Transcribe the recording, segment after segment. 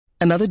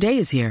Another day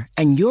is here,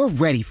 and you're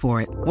ready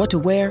for it. What to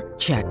wear?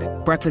 Check.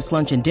 Breakfast,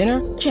 lunch, and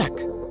dinner? Check.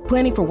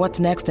 Planning for what's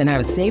next and how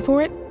to save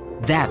for it?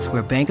 That's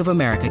where Bank of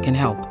America can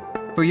help.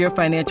 For your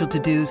financial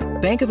to-dos,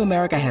 Bank of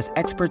America has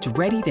experts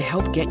ready to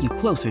help get you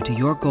closer to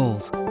your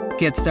goals.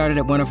 Get started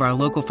at one of our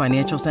local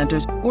financial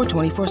centers or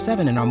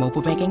 24/7 in our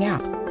mobile banking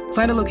app.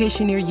 Find a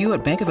location near you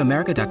at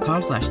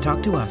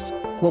bankofamerica.com/talktous.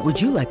 What would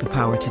you like the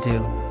power to do?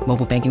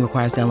 Mobile banking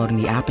requires downloading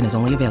the app and is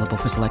only available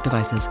for select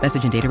devices.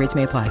 Message and data rates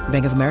may apply.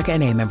 Bank of America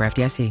N.A., member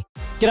FDIC.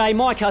 G'day,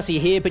 Mike Hussey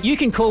here, but you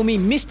can call me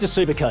Mr.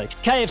 Supercoach.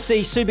 KFC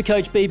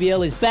Supercoach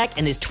BBL is back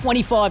and there's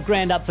 25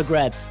 grand up for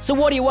grabs. So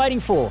what are you waiting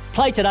for?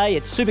 Play today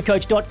at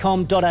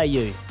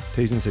supercoach.com.au.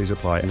 T's and C's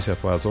apply. New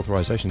South Wales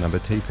authorisation number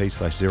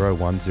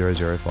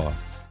TP/01005.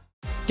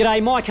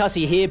 G'day, Mike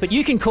Hussey here, but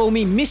you can call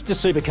me Mr.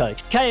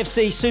 Supercoach.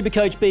 KFC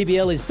Supercoach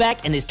BBL is back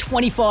and there's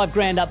 25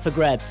 grand up for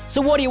grabs.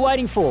 So what are you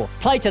waiting for?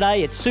 Play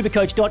today at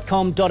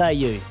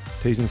supercoach.com.au.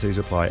 T's and C's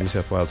apply. New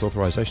South Wales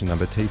authorisation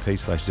number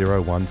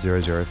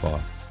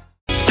TP/01005.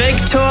 Big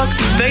talk,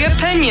 big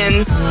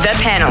opinions, the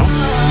panel.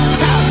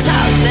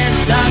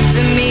 Talk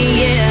to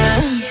me,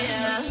 yeah.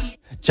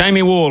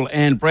 Jamie Wall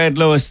and Brad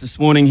Lewis this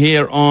morning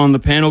here on the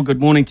panel. Good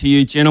morning to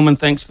you, gentlemen.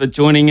 Thanks for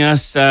joining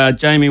us.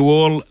 Jamie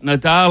Wall,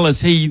 Nadal, is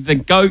he the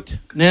GOAT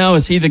now?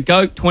 Is he the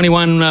GOAT?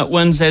 21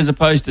 wins as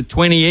opposed to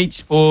 20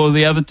 each for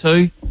the other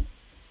two?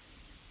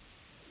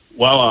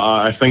 Well,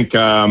 I think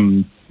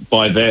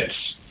by that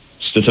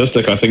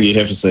statistic, I think you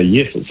have to say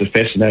yes. It's a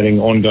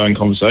fascinating ongoing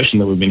conversation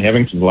that we've been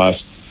having for the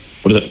last,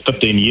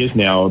 15 years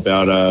now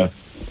about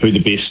who the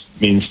best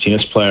men's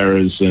tennis player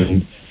is.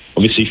 And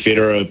obviously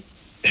Federer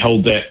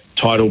held that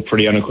title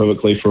pretty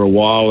unequivocally for a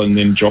while, and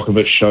then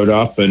Djokovic showed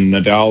up, and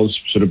Nadal's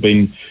sort of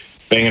been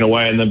banging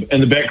away in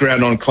the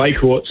background on clay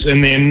courts,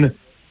 and then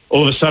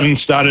all of a sudden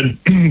started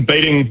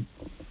beating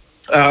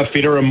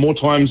Federer more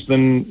times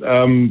than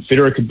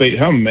Federer could beat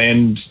him.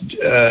 And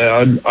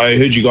I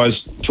heard you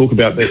guys talk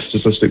about that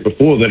statistic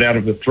before, that out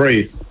of the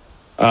three,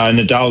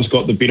 Nadal's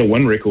got the better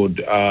win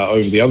record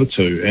over the other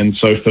two. And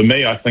so for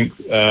me, I think,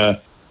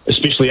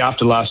 especially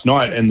after last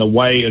night and the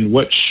way in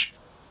which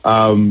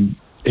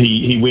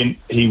he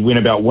went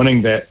about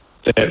winning that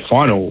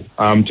final,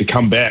 to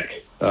come back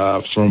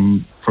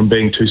from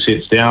being 2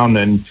 sets down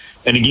and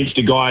against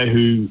a guy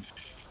who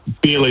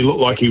barely looked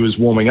like he was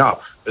warming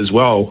up as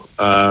well.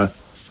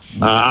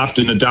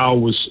 After Nadal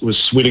was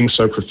sweating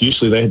so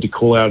profusely, they had to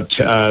call out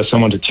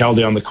someone to towel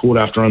down the court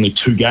after only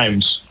 2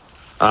 games,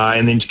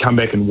 and then to come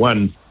back and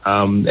win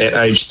at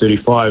age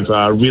 35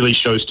 really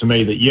shows to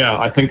me that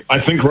I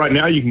think right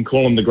now you can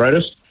call him the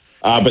greatest.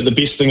 But the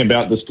best thing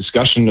about this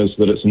discussion is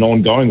that it's an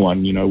ongoing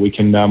one. You know, we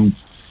can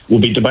we'll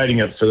be debating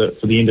it for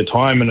the end of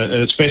time, and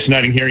it's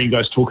fascinating hearing you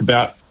guys talk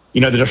about the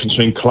difference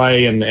between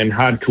clay and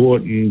hard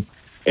court and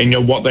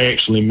what they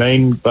actually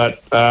mean.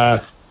 But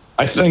I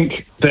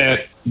think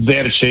that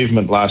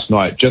achievement last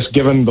night, just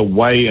given the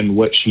way in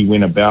which he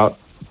went about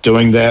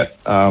doing that,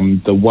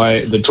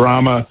 the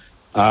drama,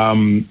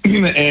 and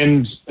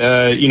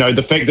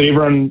the fact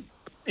that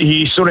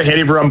he sort of had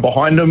everyone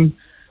behind him.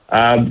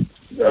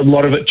 A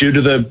lot of it due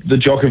to the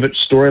Djokovic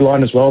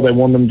storyline as well. They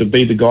want him to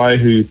be the guy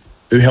who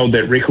held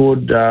that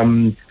record.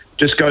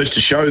 Just goes to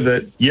show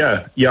that,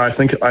 I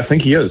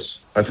think he is.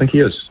 I think he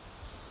is.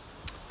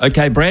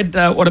 Okay, Brad,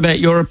 what about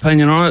your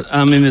opinion on it?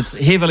 I mean, it's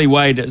heavily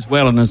weighed as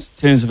well in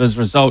terms of his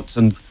results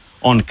and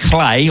on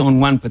clay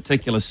on one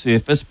particular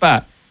surface,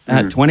 but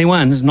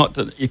 21 is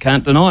you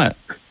can't deny it.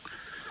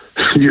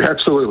 You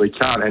absolutely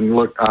can't. And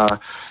look,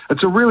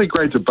 it's a really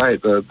great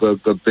debate,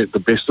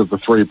 the best of the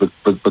three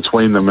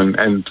between them.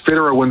 And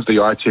Federer wins the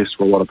eye test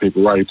for a lot of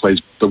people, right?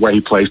 The way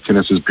he plays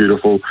tennis is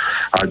beautiful.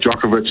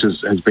 Djokovic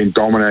has been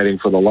dominating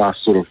for the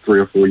last sort of 3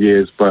 or 4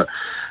 years. But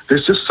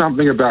there's just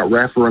something about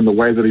Rafa and the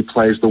way that he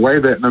plays, the way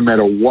that no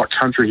matter what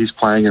country he's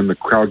playing in, the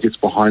crowd gets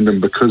behind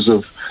him because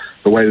of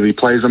the way that he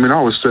plays. I mean, I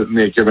was sitting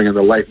there giving him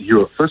the Leighton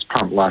Hewitt fist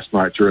pump last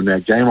night during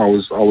that game. I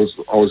was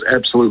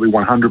absolutely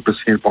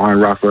 100%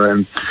 behind Rafa,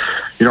 and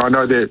I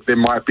know that there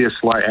might be a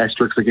slight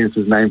asterisk against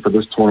his name for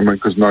this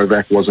tournament because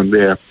Novak wasn't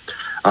there.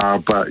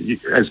 But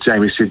as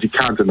Jamie said, you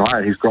can't deny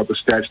it. He's got the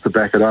stats to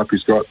back it up.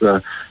 He's got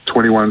the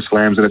 21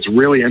 slams, and it's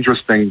really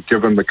interesting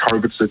given the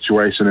COVID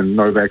situation and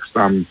Novak's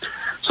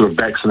sort of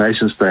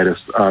vaccination status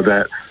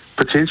that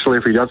potentially,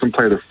 if he doesn't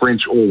play the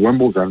French or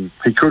Wimbledon,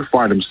 he could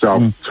find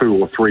himself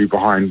 2 or 3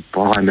 behind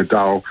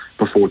Nadal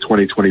before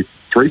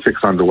 2023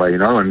 kicks underway,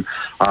 And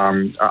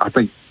I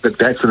think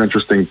that's an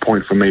interesting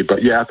point for me.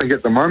 But, I think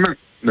at the moment,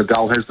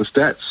 Nadal has the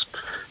stats.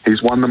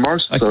 He's won the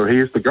most, so he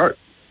is the GOAT.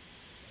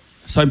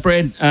 So,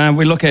 Brad,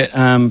 we look at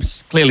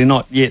clearly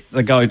not yet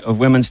the GOAT of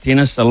women's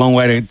tennis, a long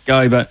way to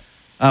go, but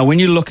when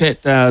you look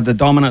at the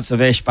dominance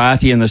of Ash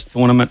Barty in this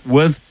tournament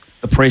with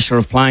the pressure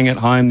of playing at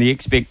home, the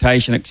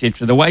expectation,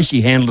 etc., the way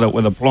she handled it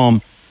with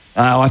aplomb,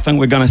 I think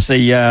we're going to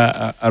see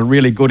a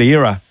really good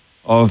era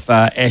of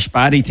Ash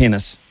Barty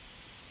tennis.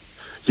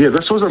 Yeah,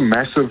 this was a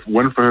massive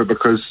win for her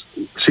because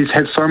she's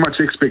had so much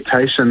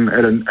expectation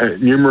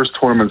at numerous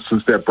tournaments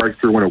since that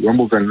breakthrough win at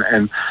Wimbledon,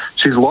 and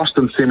she's lost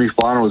in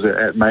semi-finals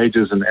at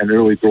majors and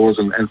early draws,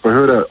 and for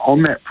her to,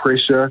 on that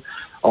pressure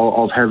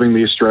of having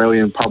the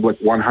Australian public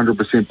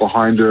 100%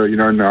 behind her,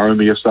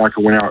 Naomi Osaka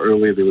went out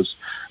early, there was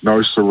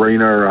no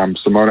Serena,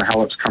 Simona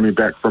Halep's coming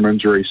back from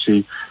injury,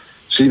 she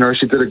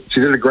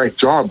did a great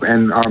job,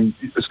 and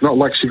it's not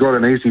like she got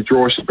an easy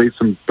draw. She beat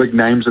some big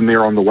names in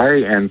there on the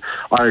way, and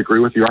I agree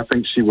with you. I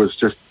think she was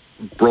just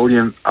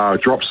brilliant.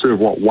 Drop serve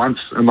once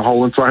in the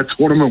whole entire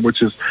tournament,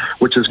 which is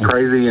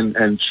crazy, and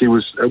it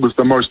was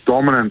the most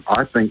dominant,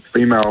 I think,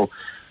 female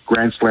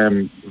Grand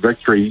Slam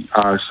victory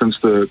since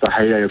the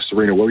heyday of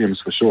Serena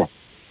Williams, for sure.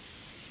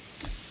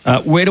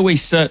 Where do we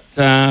sit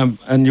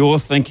in your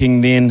thinking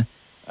then?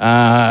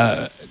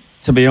 To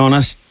be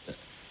honest.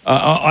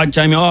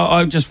 Jamie,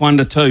 I just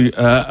wonder too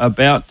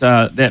about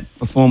that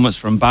performance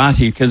from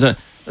Barty, because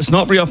it's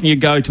not very often you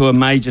go to a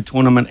major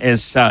tournament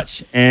as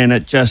such, and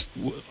it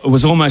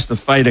was almost a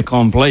fait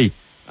accompli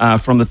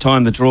from the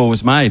time the draw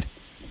was made.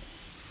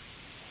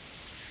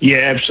 Yeah,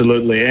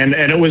 absolutely, and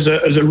it was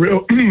a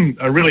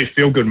really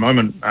feel good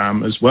moment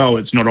as well.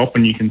 It's not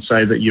often you can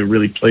say that you're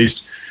really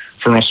pleased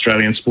for an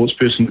Australian sports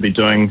person to be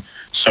doing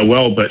so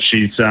well, but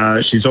she's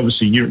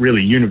obviously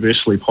really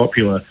universally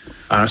popular.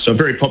 So a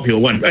very popular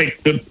win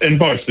in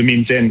both the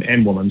men's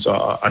and women's,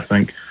 I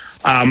think.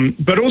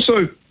 But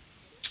also,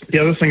 the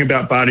other thing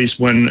about Barty's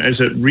win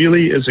is it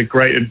really is a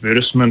great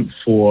advertisement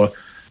for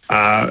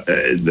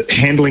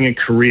handling a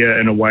career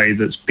in a way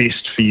that's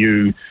best for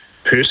you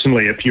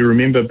personally. If you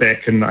remember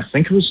back in, I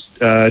think it was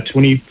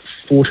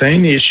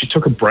 2014, she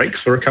took a break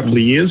for a couple of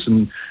years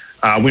and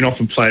went off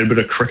and played a bit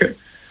of cricket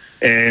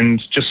and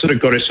just sort of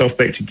got herself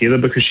back together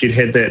because she'd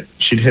had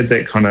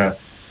that kind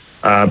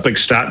of big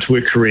start to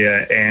her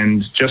career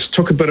and just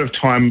took a bit of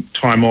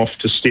time off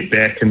to step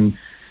back and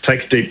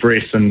take a deep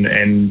breath and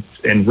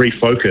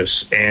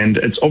refocus. And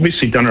it's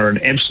obviously done her an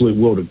absolute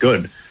world of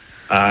good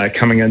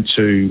coming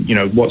into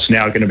what's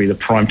now going to be the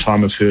prime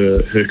time of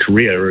her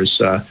career,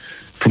 is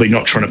probably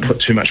not trying to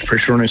put too much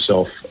pressure on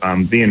herself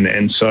then.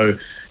 And so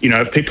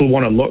if people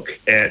want to look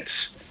at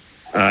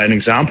an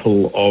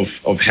example of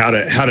how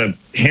to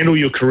handle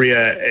your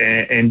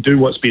career and do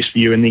what's best for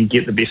you and then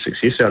get the best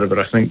success out of it,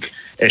 I think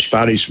Ash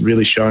Barty's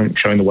really showing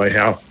the way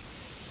how.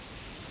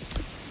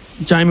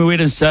 Jamie, where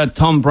does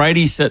Tom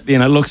Brady sit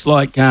then? It looks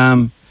like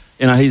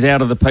he's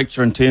out of the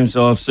picture in terms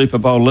of Super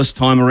Bowl this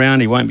time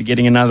around. He won't be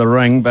getting another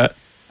ring, but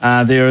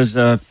there is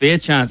a fair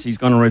chance he's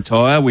going to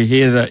retire. We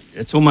hear that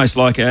it's almost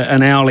like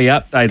an hourly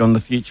update on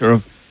the future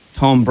of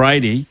Tom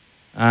Brady.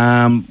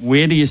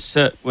 Where do you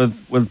sit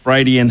with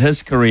Brady and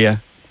his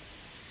career?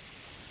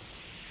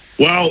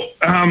 Well,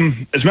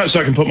 as much as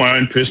I can put my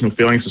own personal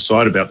feelings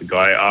aside about the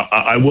guy,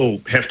 I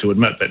will have to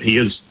admit that he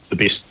is the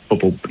best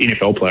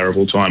NFL player of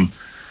all time,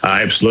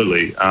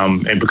 absolutely.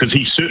 And because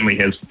he certainly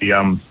has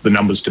the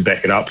numbers to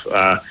back it up,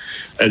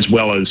 as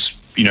well as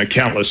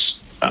countless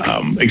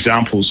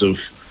examples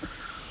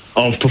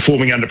of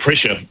performing under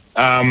pressure.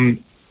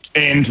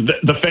 And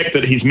the fact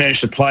that he's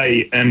managed to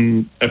play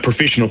in a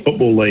professional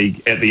football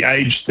league at the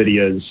age that he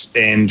is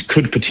and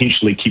could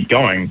potentially keep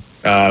going,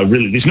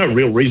 really, there's no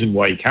real reason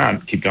why he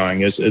can't keep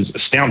going, is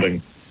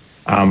astounding,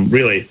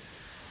 really.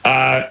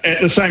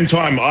 At the same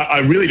time, I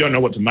really don't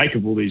know what to make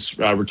of all these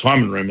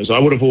retirement rumours. I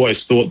would have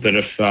always thought that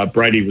if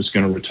Brady was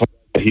going to retire,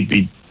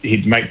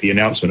 he'd make the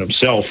announcement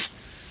himself,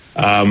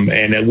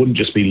 and it wouldn't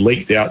just be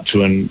leaked out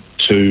to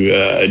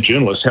a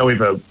journalist,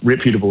 however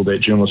reputable that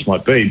journalist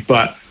might be.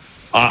 But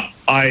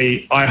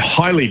I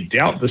highly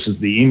doubt this is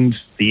the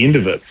end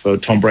of it for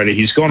Tom Brady.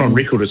 He's gone on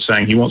record as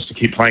saying he wants to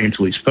keep playing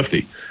until he's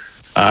 50.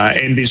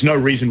 And there's no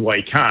reason why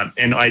he can't.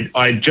 And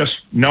I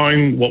just,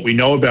 knowing what we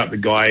know about the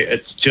guy,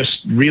 it's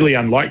just really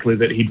unlikely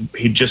that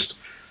he'd just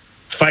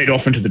fade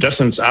off into the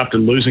distance after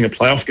losing a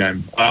playoff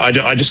game.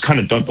 I just kind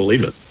of don't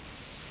believe it.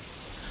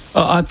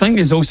 I think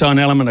there's also an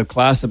element of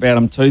class about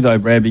him too, though,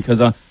 Brad,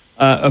 because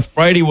if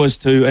Brady was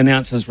to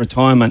announce his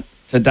retirement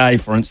today,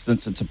 for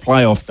instance, it's a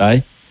playoff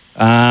day,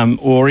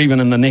 or even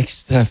in the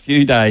next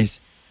few days,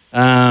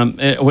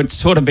 it would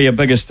sort of be a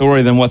bigger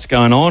story than what's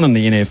going on in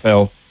the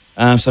NFL.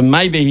 So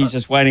maybe he's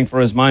just waiting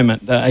for his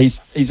moment.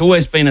 He's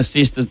always been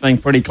assessed as being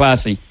pretty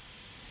classy.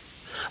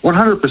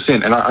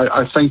 100%, and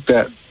I think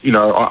that,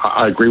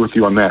 I agree with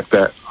you on that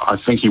I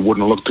think he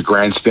wouldn't look to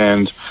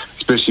grandstand,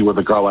 especially with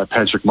a guy like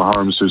Patrick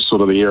Mahomes, who's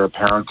sort of the heir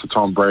apparent to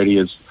Tom Brady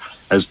as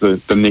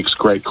the next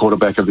great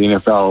quarterback of the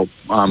NFL,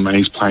 and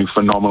he's playing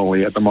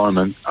phenomenally at the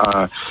moment,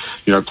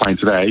 playing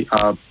today.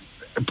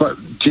 But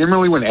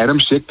generally when Adam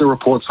Schefter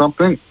reports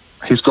something,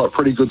 he's got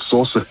pretty good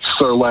sources.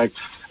 So, like,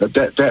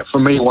 that for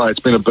me, why it's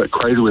been a bit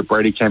crazy where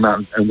Brady came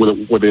out and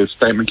with his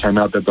statement came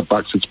out that the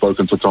Bucks had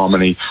spoken to Tom,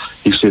 and he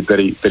said that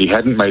he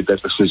hadn't made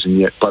that decision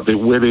yet. But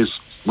where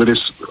there's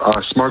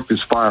smoke,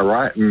 there's fire,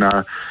 right? And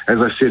as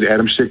I said,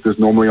 Adam Schefter's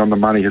normally on the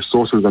money. His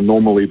sources are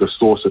normally the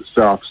source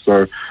itself.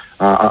 So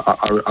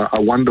I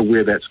wonder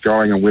where that's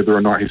going and whether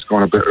or not he's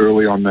gone a bit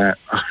early on that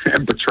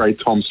and betrayed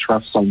Tom's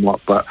trust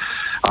somewhat. But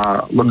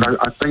look,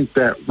 I think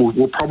that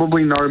we'll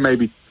probably know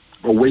maybe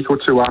a week or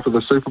two after the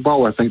Super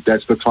Bowl. I think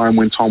that's the time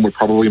when Tom would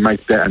probably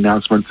make that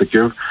announcement to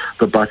give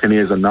the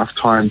Buccaneers enough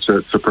time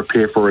to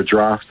prepare for a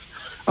draft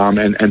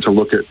and to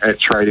look at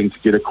trading to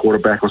get a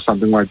quarterback or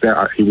something like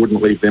that. He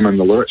wouldn't leave them in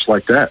the lurch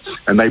like that,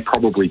 and they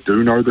probably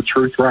do know the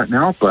truth right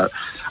now. But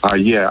I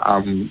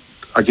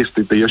guess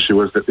the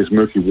issue is that there's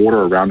murky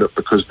water around it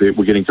because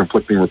we're getting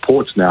conflicting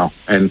reports now.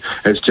 And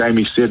as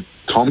Jamie said,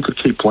 Tom could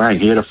keep playing.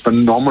 He had a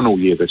phenomenal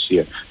year this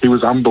year. He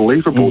was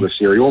unbelievable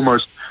this year. He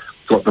almost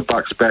got the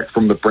Bucs back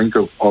from the brink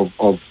of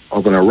an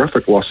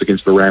horrific loss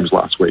against the Rams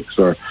last week.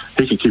 So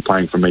he can keep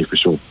playing for me for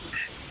sure.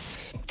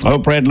 Well,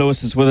 Brad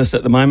Lewis is with us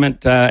at the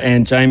moment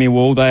and Jamie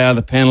Wall. They are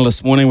the panel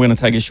this morning. We're going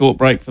to take a short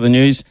break for the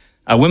news.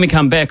 When we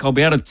come back, I'll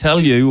be able to tell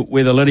you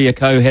whether Lydia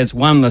Ko has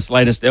won this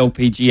latest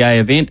LPGA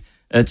event.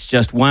 It's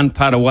just one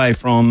putt away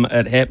from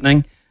it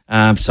happening.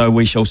 So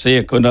we shall see.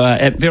 It could,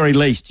 at very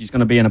least, she's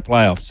going to be in a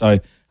playoff. So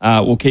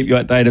we'll keep you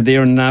updated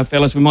there. And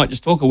fellas, we might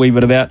just talk a wee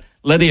bit about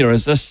Lydia.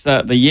 Is this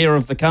the year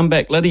of the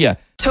comeback, Lydia?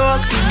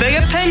 Talk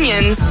big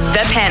opinions,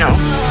 the panel.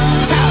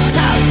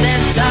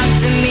 Talk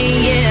to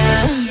me,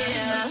 yeah.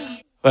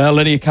 Well,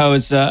 Lydia Ko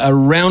is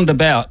around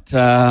about,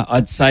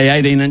 I'd say,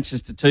 18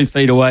 inches to 2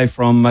 feet away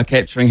from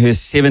capturing her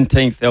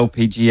 17th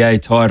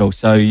LPGA title.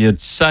 So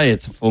you'd say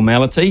it's a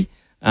formality,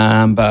 but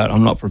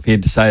I'm not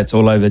prepared to say it's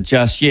all over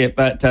just yet.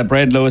 But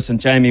Brad Lewis and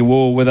Jamie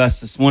Wall with us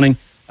this morning.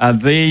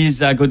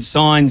 These are good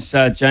signs,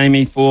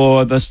 Jamie,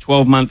 for this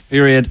 12-month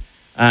period.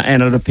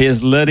 And it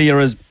appears Lydia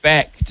is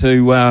back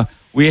to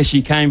where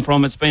she came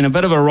from. It's been a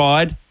bit of a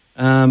ride,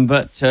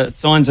 but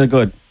signs are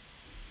good.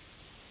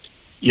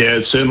 Yeah,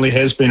 it certainly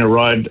has been a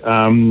ride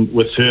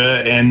with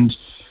her, and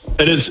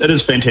it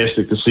is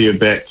fantastic to see her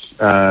back,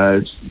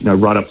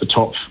 right up the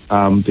top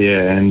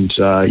there. And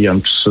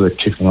I'm sort of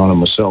kicking on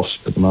myself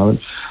at the moment.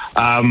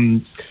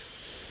 I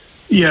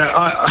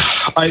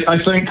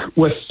think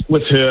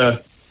with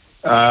her,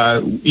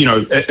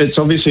 it's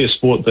obviously a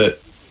sport that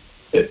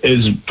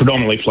is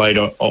predominantly played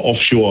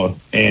offshore,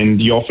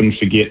 and you often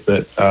forget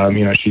that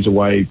she's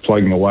away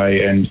plugging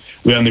away, and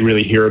we only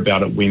really hear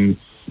about it when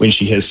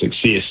she has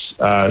success.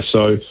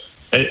 So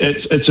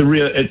it's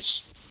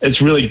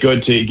really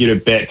good to get her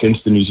back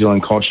into the New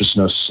Zealand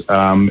consciousness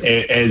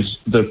as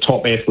the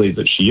top athlete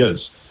that she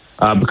is,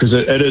 because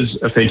it is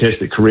a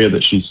fantastic career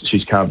that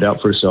she's carved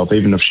out for herself.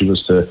 Even if she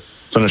was to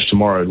finish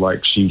tomorrow,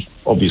 like she's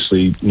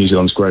obviously New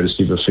Zealand's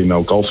greatest ever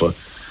female golfer.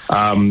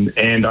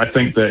 And I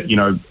think that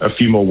a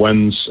few more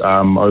wins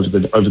over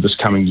this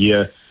coming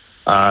year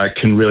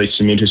can really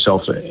cement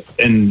herself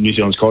in New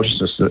Zealand's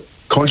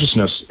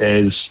consciousness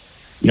as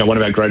one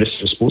of our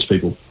greatest sports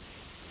people.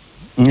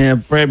 Yeah,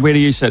 Brad, where do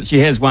you sit? She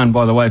has won,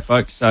 by the way,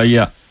 folks. So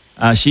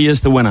she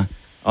is the winner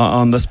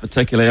on this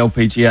particular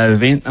LPGA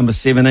event, number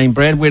 17.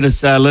 Brad, where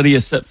does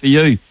Lydia sit for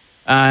you?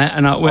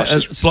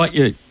 It's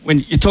like when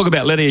you talk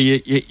about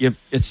Lydia,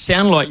 it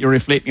sounds like you're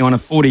reflecting on a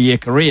 40-year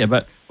career.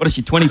 But what is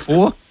she,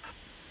 24?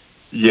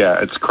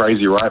 Yeah, it's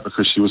crazy, right?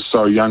 Because she was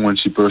so young when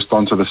she burst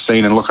onto the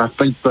scene. And look, I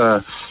think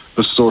the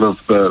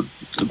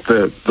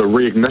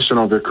reignition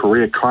of her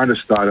career kind of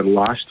started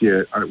last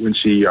year when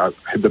she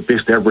had the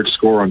best average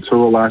score on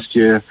tour last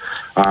year.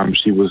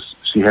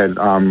 She had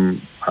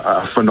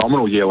a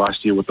phenomenal year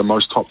last year with the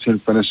most top 10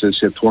 finishes.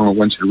 She had tournament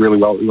wins. She did really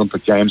well at the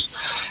Olympic Games,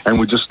 and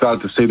we just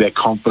started to see that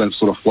confidence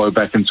sort of flow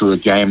back into her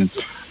game.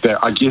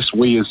 That I guess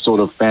we as sort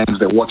of fans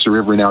that watch her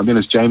every now and then,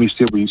 as Jamie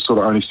said, we sort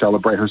of only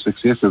celebrate her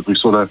successes. We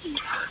sort of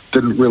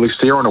didn't really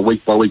see her on a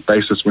week-by-week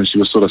basis when she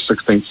was sort of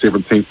 16th,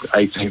 17th,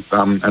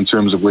 18th in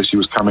terms of where she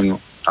was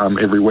coming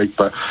every week.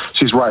 But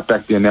she's right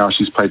back there now.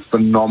 She's played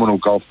phenomenal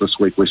golf this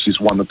week where she's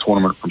won the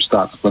tournament from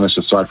start to finish,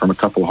 aside from a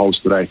couple of holes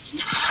today.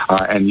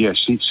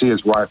 She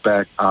is right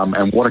back.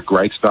 And what a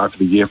great start to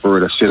the year for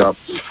her to set up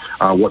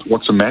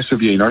what's a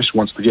massive year. She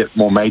wants to get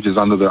more majors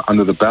under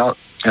the belt.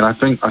 And I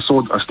think I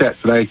saw a stat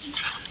today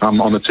on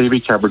the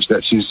TV coverage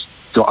that she's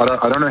got,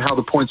 I don't know how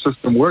the point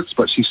system works,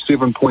 but she's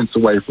 7 points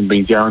away from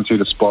being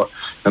guaranteed a spot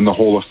in the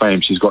Hall of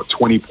Fame. She's got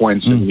 20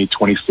 points and you need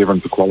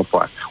 27 to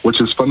qualify,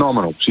 which is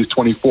phenomenal. She's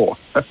 24.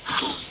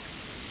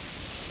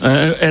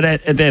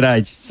 At that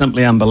age,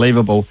 simply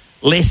unbelievable.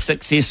 Less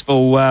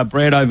successful,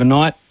 Brad,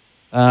 overnight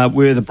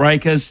were the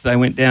Breakers. They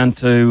went down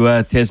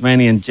to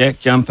Tasmanian Jack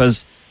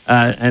Jumpers,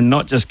 and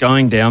not just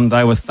going down,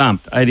 they were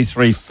thumped,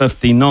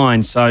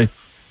 83-59. So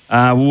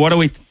what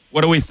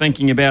are we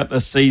thinking about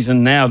this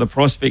season now, the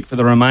prospect for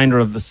the remainder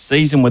of the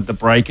season with the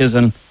Breakers,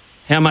 and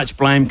how much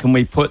blame can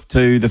we put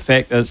to the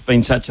fact that it's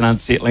been such an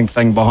unsettling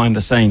thing behind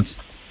the scenes?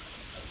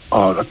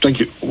 I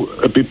think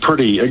it'd be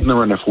pretty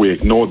ignorant if we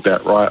ignored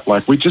that, right?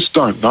 Like, we just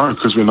don't know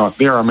because we're not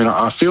there. I mean,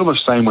 I feel the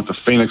same with the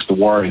Phoenix, the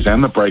Warriors,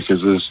 and the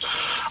Breakers.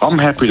 I'm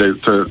happy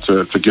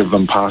to give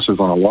them passes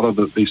on a lot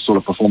of these sort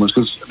of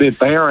performances because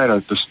they are at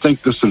a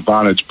distinct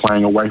disadvantage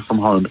playing away from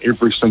home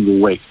every single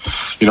week.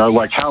 You know,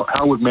 like how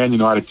would Man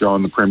United go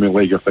in the Premier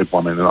League if they?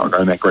 I mean, they're not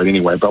going that great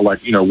anyway. But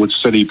like, you know, would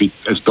City be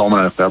as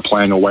dominant if they're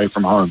playing away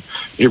from home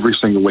every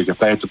single week? If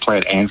they had to play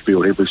at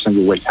Anfield every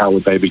single week, how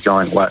would they be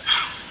going? Like,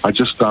 I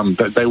just,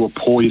 they were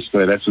poor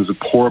yesterday. That's a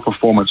poorer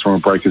performance from a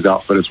Breakers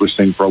outfit as we've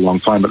seen for a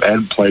long time, but they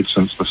hadn't played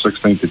since the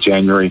 16th of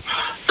January.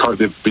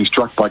 They've been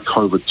struck by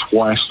COVID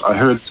twice. I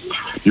heard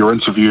your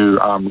interview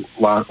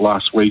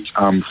last week.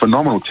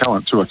 Phenomenal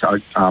talent too. I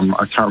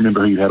can't remember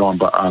who you had on,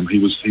 but he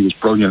was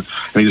brilliant,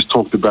 and he just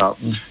talked about,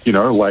 you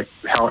know, like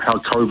how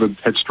COVID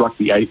had struck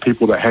the 8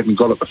 people that hadn't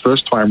got it the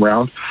first time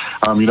round.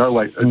 You know,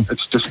 like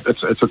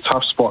it's a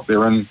tough spot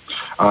they're in,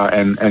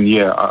 and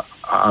yeah.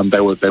 They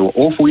were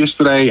awful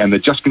yesterday, and they're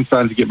just been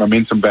starting to get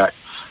momentum back.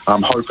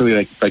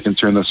 Hopefully they can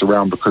turn this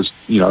around because,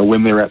 you know,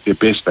 when they're at their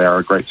best, they are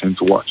a great team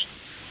to watch.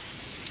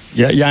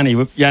 Yeah,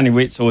 Yanni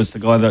Wetzel is the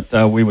guy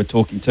that we were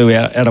talking to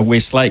out of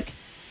Westlake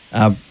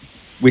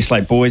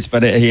boys,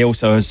 but he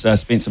also has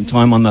spent some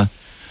time on the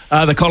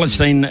college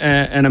scene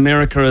in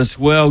America as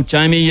well.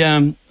 Jamie,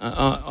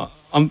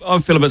 I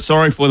feel a bit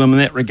sorry for them in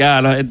that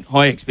regard. I had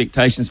high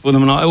expectations for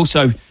them, and I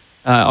also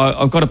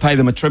I've got to pay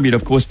them a tribute,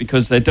 of course,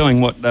 because they're doing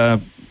what they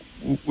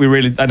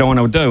don't want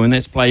to do, and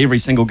that's play every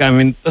single game.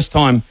 I mean, this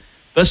time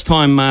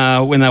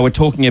when they were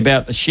talking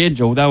about the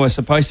schedule, they were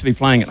supposed to be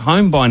playing at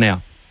home by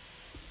now.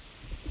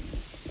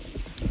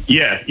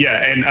 Yeah,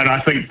 and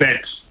I think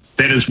that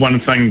is one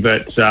thing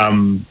that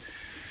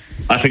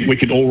I think we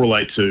can all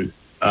relate to,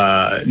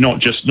 not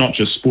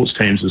just sports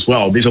teams as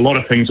well. There's a lot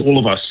of things all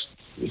of us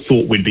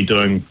thought we'd be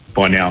doing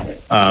by now,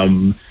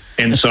 and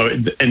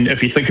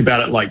if you think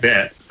about it like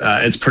that,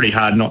 it's pretty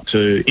hard not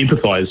to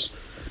empathise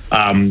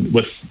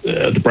with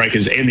the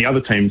Breakers and the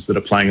other teams that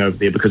are playing over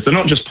there, because they're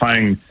not just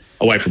playing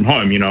away from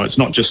home. You know, it's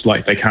not just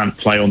like they can't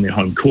play on their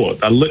home court.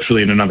 They're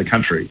literally in another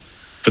country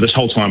for this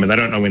whole time, and they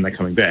don't know when they're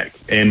coming back.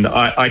 And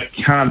I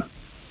can't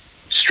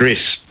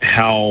stress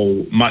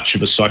how much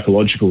of a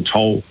psychological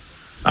toll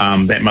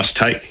that must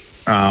take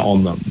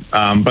on them.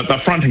 But they're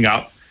fronting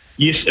up.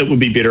 Yes, it would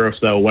be better if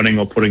they were winning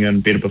or putting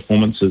in better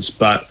performances,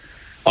 but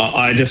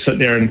I just sit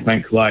there and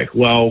think, like,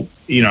 well,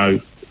 you know,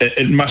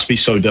 it must be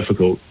so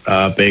difficult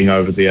being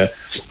over there.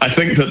 I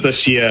think that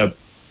this year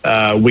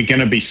we're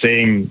going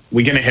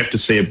to have to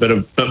see a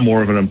bit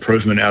more of an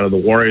improvement out of the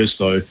Warriors,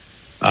 though,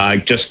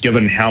 just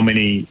given how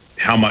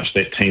much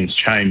that team's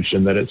changed,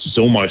 and that it's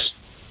almost,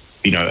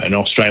 you know, an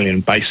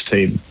Australian-based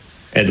team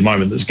at the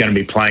moment that's going to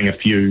be playing a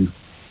few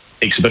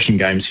exhibition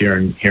games here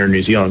in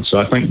New Zealand. So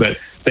I think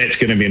that's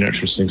going to be an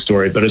interesting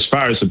story. But as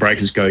far as the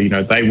Breakers go, you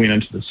know, they went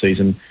into the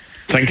season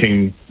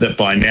thinking that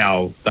by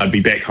now they'd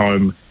be back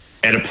home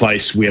at a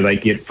place where they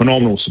get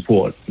phenomenal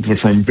support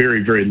from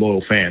very, very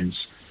loyal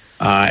fans.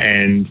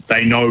 And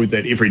they know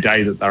that every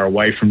day that they're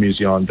away from New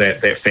Zealand,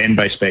 that fan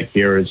base back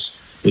here is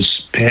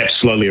perhaps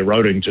slowly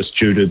eroding just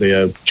due to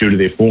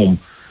their form.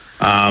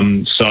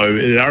 So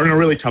they're in a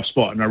really tough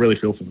spot, and I really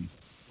feel for them.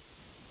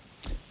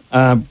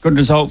 Good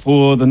result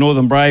for the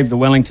Northern Brave, the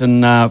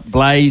Wellington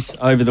Blaze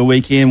over the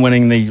weekend,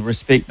 winning the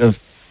respective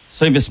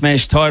Super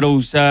Smash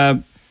titles.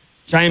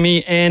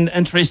 Jamie, and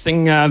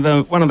interesting,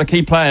 one of the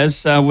key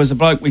players was a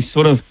bloke we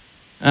sort of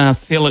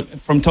feel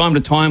it from time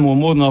to time, or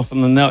more than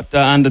often than not,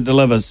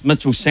 under-delivers.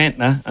 Mitchell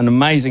Santner, an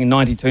amazing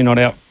 92 not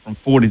out from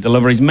 40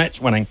 deliveries,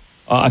 match-winning,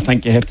 I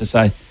think you have to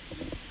say.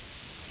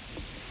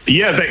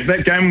 Yeah,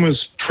 that game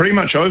was pretty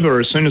much over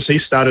as soon as he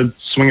started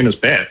swinging his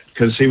bat,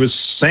 because he was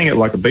seeing it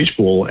like a beach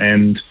ball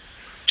and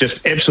just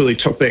absolutely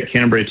took that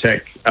Canterbury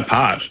attack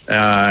apart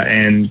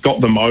and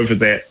got them over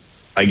that,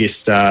 I guess,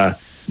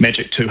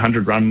 magic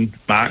 200 run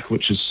mark,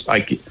 which is,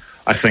 I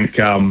think,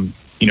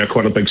 you know,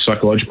 quite a big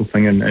psychological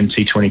thing in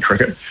T20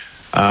 cricket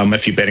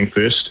if you're batting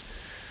first.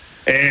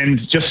 And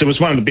just, it was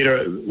one of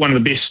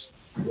the best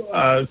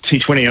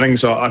T20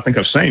 innings I think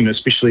I've seen,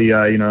 especially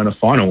you know, in a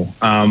final.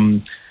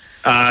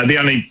 The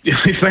only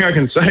thing I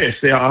can say is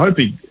I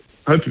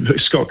hope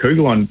Scott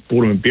Kugelheim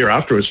bought him a beer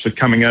afterwards for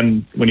coming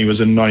in when he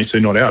was in 92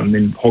 not out and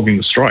then hogging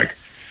the strike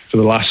for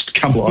the last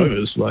couple of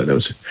overs. Like that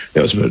was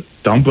a bit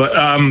dumb, but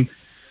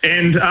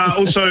and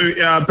also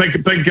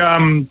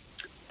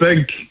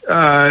big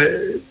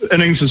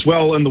innings as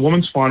well in the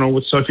women's final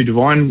with Sophie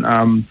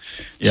Devine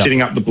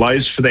setting up the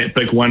Blaze for that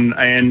big win.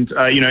 And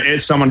you know,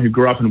 as someone who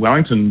grew up in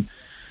Wellington,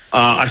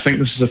 I think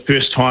this is the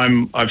first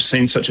time I've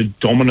seen such a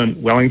dominant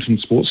Wellington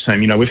sports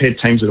team. You know, we've had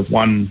teams that have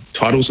won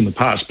titles in the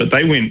past, but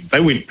they went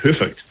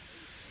perfect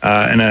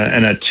in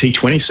a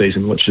T20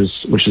 season, which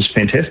is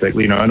fantastic.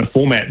 You know, in a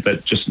format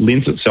that just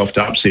lends itself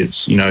to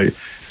upsets. You know,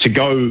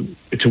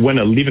 to win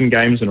 11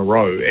 games in a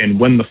row and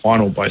win the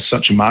final by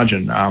such a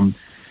margin,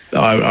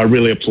 I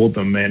really applaud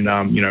them,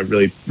 and you know,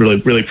 really, really,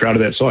 really proud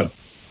of that side.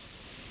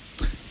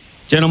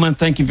 Gentlemen,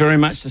 thank you very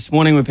much this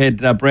morning. We've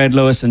had Brad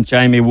Lewis and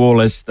Jamie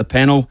Wall as the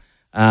panel.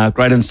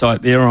 Great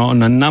insight there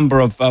on a number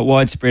of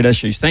widespread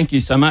issues. Thank you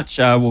so much.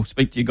 We'll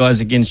speak to you guys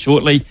again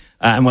shortly,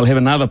 and we'll have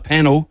another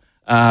panel,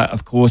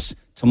 of course,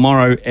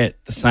 tomorrow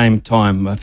at the same time.